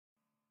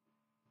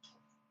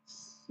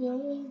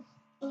the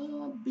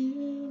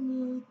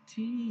ability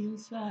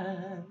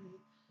inside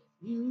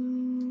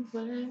you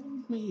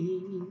and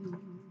me.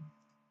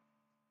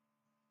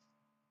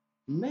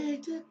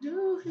 Made to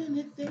do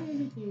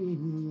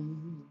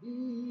anything,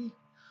 be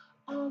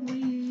all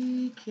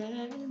we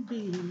can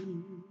be.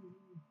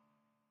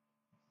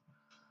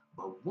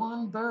 But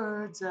one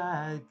bird's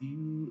eye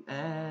view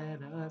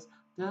at us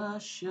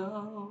does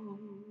show.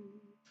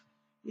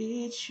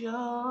 It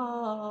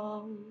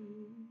shows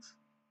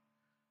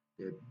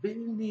that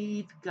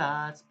beneath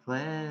God's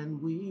plan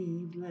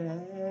we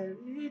let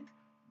it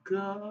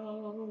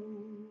go.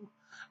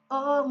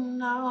 Oh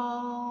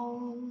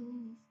no,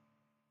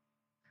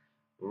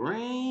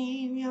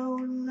 rain your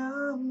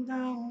love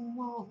down,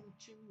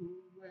 won't you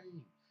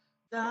rain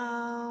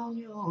down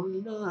your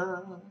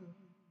love?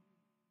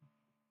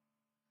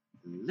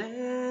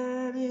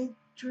 Let it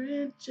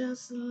drench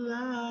us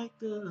like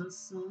the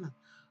sun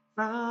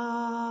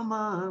from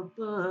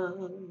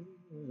above.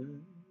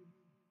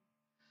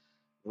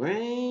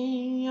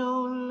 Rain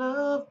your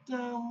love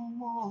down,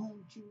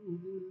 won't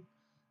you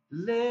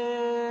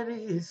let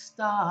it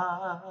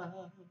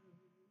start.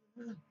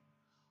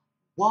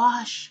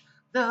 Wash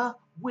the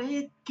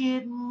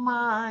wicked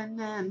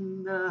mind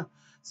and the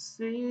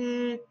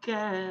sick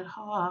at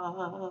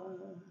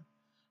heart.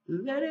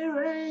 Let it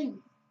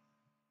rain,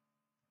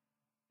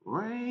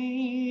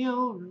 rain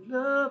your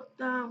love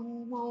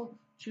down, won't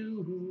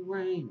you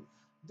rain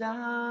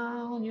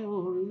down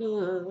your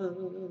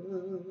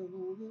love.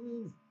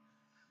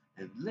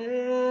 And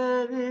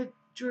let it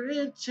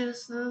drench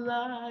us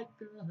like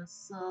the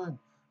sun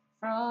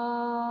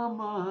from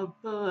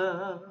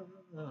above.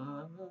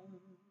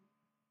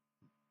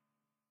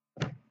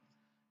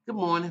 Good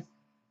morning,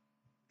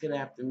 good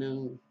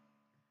afternoon,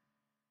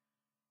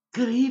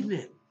 good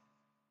evening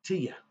to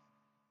you.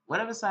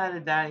 Whatever side of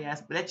the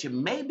diaspora that you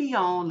may be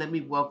on, let me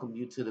welcome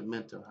you to the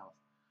mental health.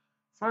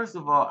 First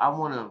of all, I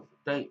want to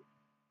thank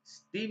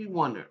Stevie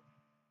Wonder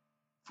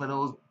for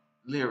those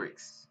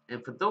lyrics.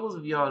 And for those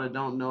of y'all that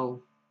don't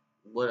know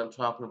what I'm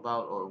talking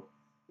about or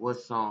what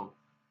song,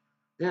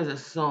 there's a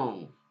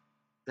song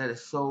that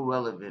is so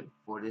relevant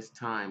for this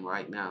time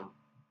right now,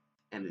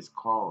 and it's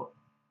called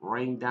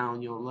Rain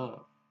Down Your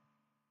Love.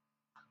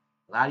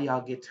 A lot of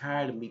y'all get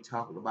tired of me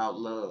talking about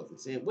love and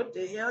saying, what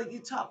the hell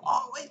you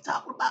always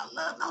talking about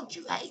love? Don't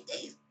you hate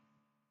these?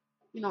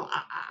 You know,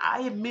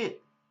 I admit,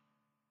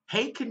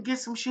 hate can get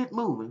some shit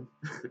moving,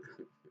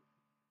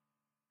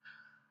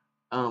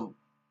 um,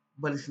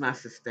 but it's not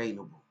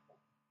sustainable.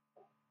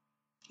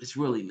 It's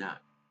really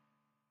not.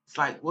 It's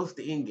like, what's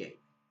the end game?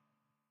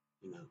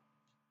 You know,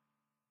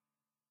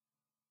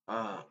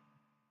 uh,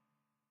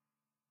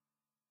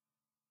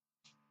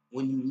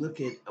 when you look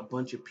at a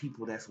bunch of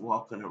people that's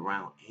walking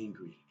around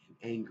angry and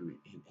angry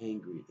and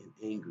angry and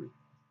angry,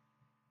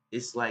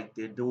 it's like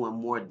they're doing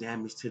more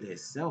damage to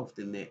themselves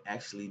than they're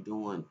actually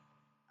doing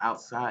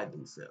outside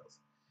themselves.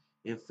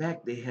 In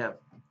fact, they have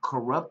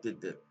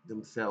corrupted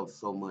themselves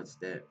so much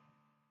that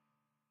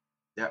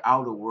their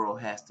outer world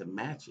has to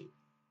match it.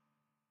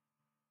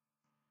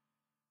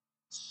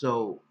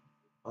 So,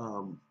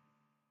 um,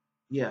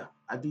 yeah,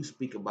 I do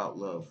speak about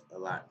love a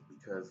lot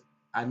because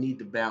I need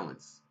the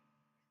balance.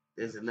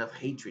 There's enough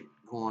hatred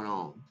going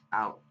on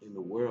out in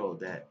the world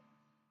that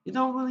you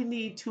don't really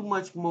need too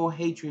much more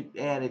hatred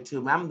added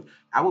to me.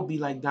 I would be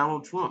like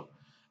Donald Trump.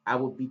 I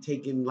would be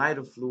taking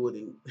lighter fluid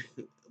and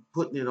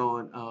putting it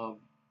on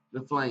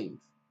the flames.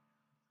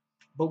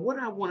 But what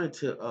I wanted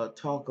to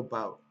talk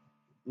about,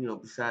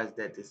 besides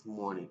that this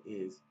morning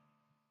is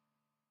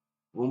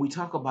when we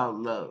talk about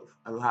love,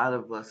 a lot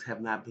of us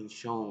have not been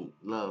shown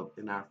love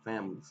in our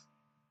families.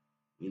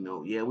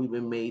 Yeah, we've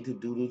been made to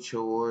do the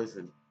chores,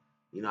 and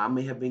I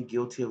may have been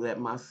guilty of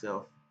that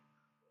myself,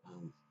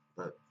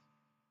 but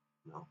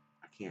no,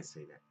 I can't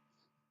say that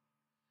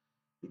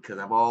because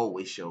I've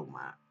always showed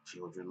my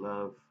children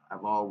love.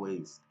 I've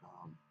always,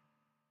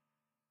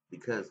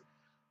 because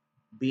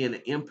being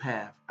an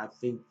empath, I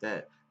think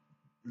that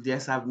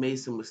yes, I've made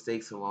some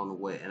mistakes along the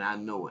way, and I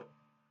know it.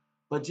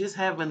 But just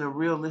having a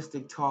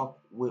realistic talk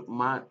with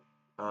my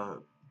uh,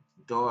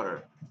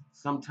 daughter,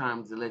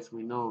 sometimes it lets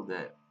me know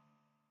that,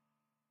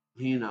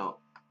 you know,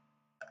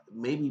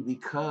 maybe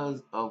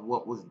because of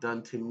what was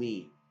done to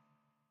me,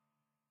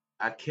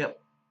 I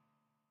kept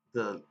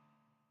the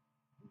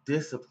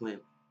discipline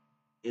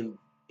in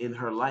in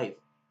her life,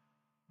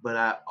 but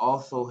I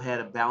also had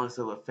a balance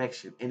of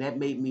affection, and that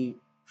made me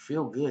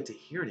feel good to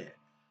hear that.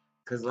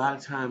 Because a lot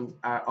of times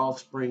our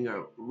offspring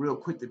are real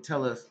quick to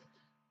tell us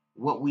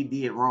what we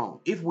did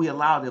wrong, if we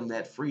allow them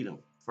that freedom,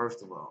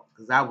 first of all.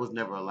 Because I was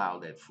never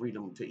allowed that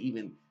freedom to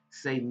even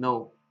say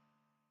no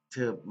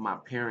to my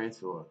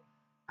parents, or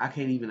I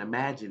can't even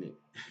imagine it.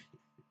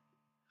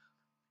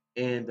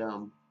 And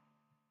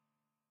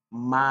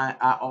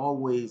I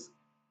always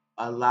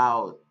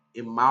allowed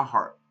in my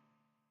heart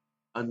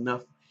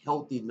enough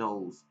healthy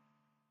no's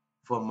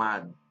for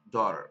my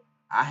daughter.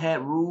 I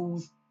had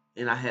rules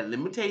and I had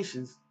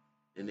limitations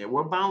and there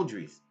were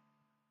boundaries.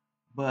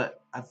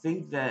 But I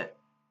think that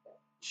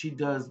she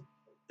does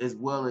as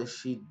well as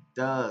she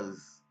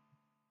does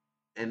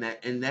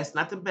and that's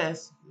not the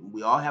best.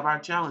 We all have our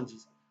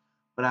challenges,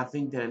 but I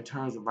think that in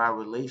terms of our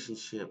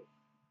relationship,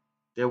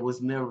 there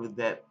was never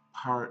that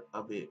part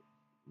of it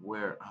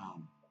where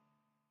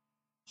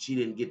she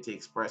didn't get to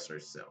express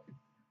herself.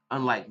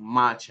 Unlike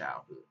my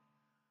childhood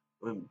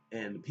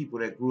and the people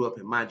that grew up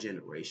in my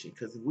generation,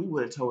 because if we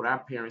would have told our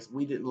parents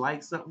we didn't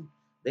like something,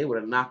 they would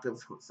have knocked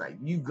us. It's like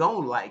you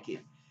gonna like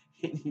it,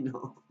 and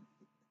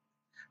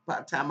by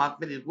the time I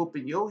finished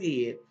whooping your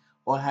head,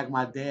 or like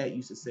my dad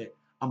used to say,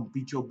 "I'm gonna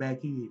beat your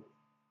back in."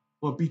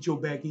 Or beat your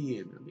back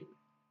in. I mean,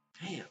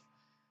 damn.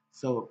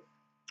 So,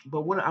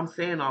 but what I'm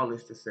saying all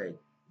this to say,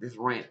 this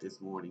rant this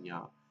morning,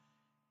 y'all,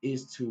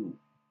 is to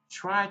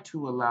try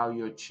to allow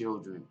your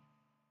children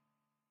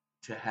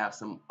to have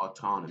some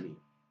autonomy.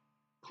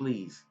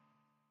 Please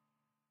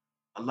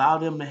allow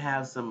them to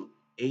have some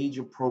age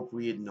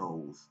appropriate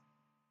knows.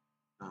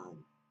 Um,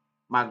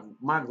 my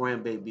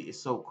grandbaby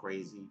is so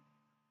crazy.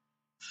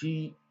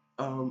 She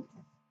um,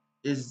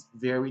 is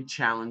very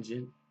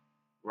challenging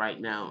right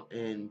now,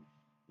 and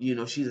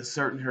she's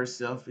asserting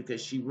herself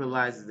because she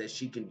realizes that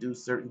she can do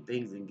certain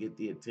things and get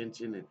the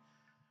attention. And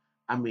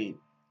I mean,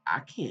 I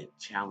can't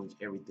challenge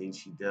everything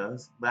she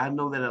does, but I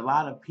know that a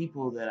lot of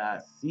people that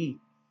I see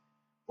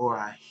or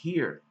I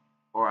hear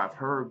or I've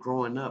heard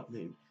growing up,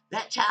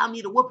 that child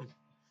need a whooping,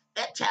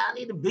 that child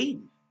need a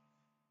beating,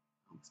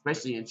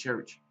 especially in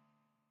church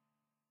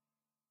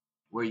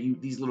where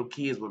these little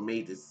kids were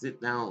made to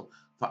sit down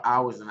for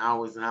hours and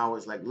hours and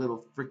hours like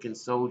little freaking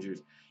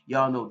soldiers.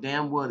 Y'all know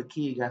damn well the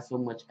kid got so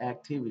much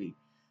activity,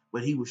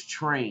 but he was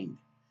trained.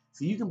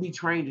 So you can be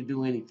trained to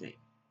do anything.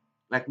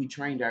 Like we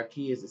trained our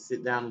kids to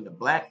sit down in the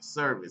black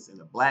service in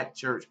the black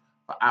church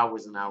for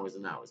hours and hours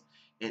and hours.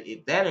 And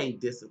if that ain't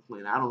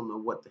discipline, I don't know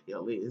what the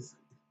hell is.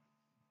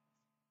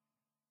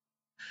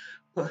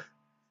 But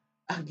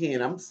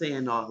again, I'm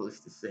saying all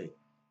this to say,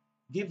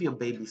 give your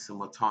baby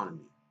some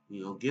autonomy.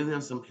 Give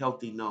them some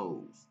healthy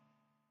nose.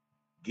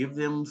 Give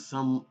them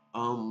some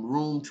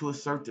room to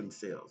assert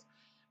themselves.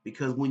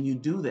 Because when you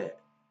do that,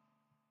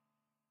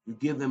 you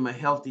give them a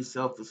healthy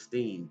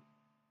self-esteem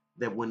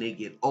that when they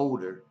get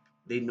older,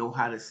 they know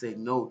how to say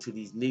no to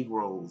these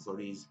Negroes or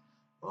these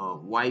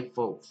white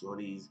folks or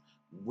these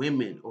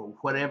women or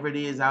whatever it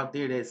is out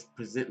there that's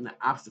presenting an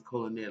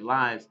obstacle in their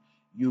lives.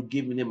 You're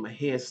giving them a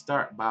head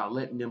start by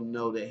letting them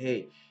know that,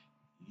 hey,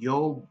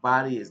 your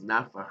body is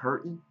not for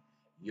hurting.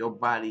 Your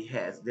body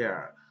there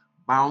are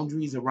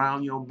boundaries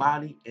around your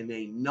body, and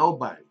ain't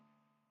nobody,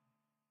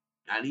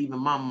 not even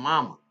my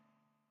mama,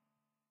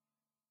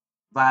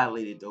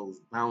 violated those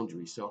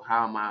boundaries. So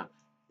how am I?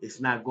 It's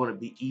not going to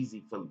be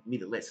easy for me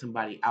to let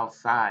somebody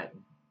outside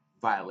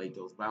violate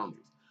those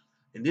boundaries.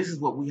 And this is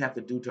what we have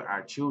to do to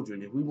our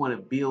children if we want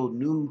to build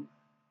new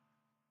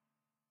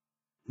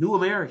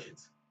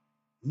Americans,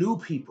 new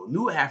people,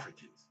 new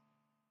Africans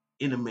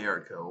in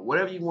America, or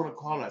whatever you want to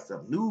call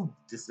ourselves, new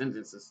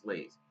descendants of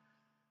slaves.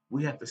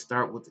 We have to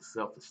start with the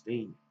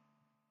self-esteem.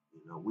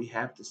 We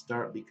have to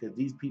start because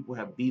these people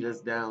have beat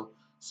us down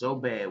so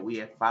bad. We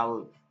have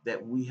followed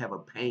that we have a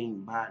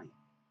pain body.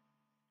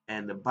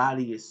 And the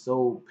body is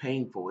so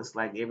painful. It's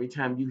like every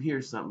time you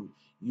hear something,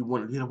 you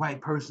wonder, did a white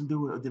person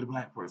do it or did a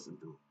black person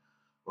do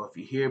it? Or if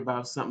you hear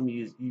about something,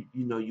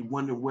 you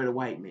wonder where the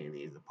white man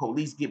is. The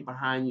police get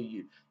behind you,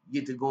 you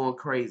get to going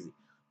crazy.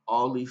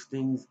 All these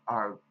things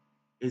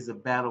is a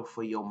battle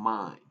for your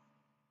mind.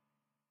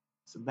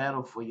 It's a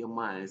battle for your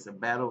mind. It's a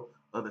battle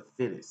of the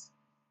fittest.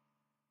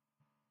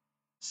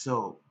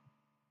 So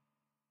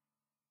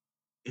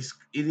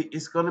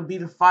it's gonna be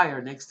the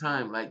fire next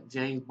time, like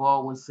James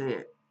Baldwin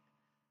said.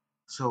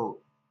 So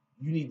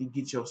you need to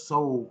get your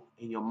soul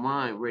and your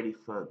mind ready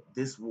for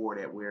this war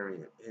that we're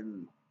in.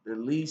 And the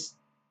least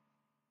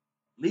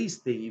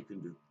thing you can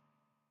do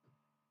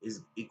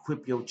is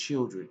equip your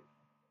children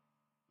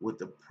with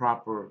the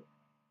proper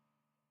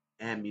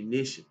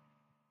ammunition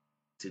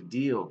to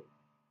deal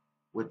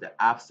with the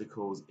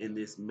obstacles in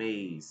this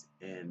maze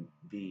and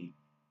the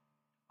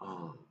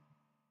um,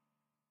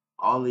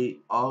 all the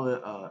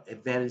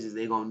advantages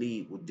they're gonna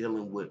need with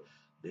dealing with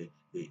the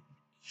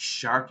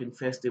shark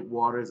infested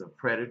waters of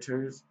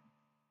predators,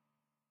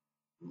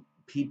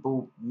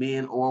 people,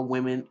 men or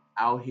women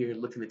out here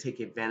looking to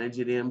take advantage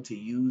of them, to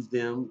use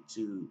them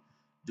to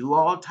do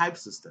all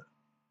types of stuff.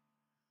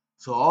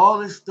 So all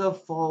this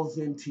stuff falls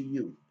into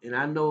you. And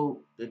I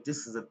know that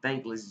this is a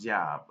thankless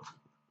job.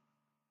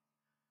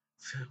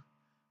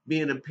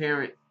 Being a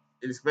parent,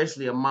 and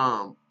especially a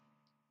mom,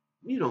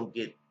 you don't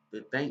get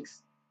the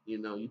thanks.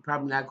 You're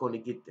probably not going to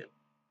get them.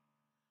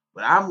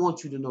 But I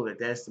want you to know that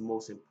that's the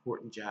most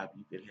important job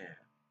you can have.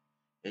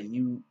 And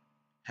you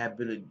have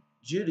been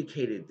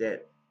adjudicated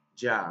that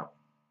job.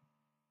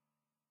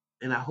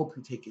 And I hope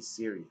you take it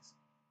serious.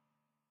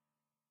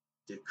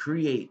 To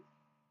create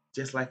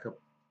just like a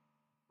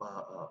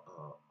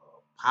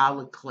pile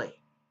of clay.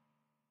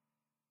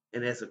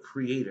 And as a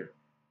creator,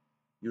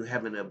 you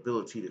have an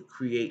ability to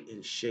create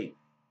and shape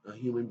a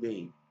human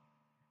being.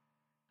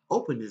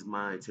 Open his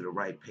mind to the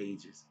right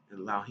pages and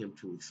allow him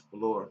to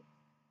explore,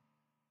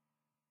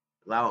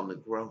 allow him to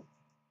grow.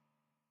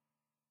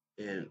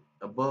 And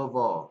above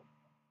all,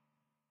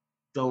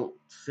 Don't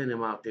send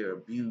him out there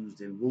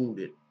abused and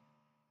wounded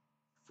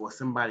for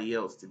somebody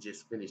else to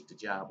just finish the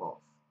job off.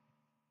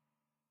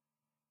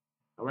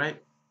 All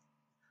right.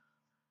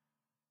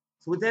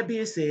 So with that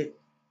being said,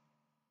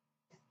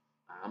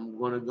 I'm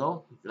gonna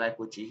go. If you like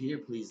what you hear,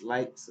 please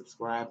like,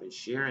 subscribe, and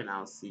share, and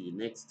I'll see you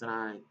next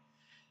time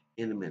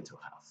in the mental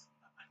house.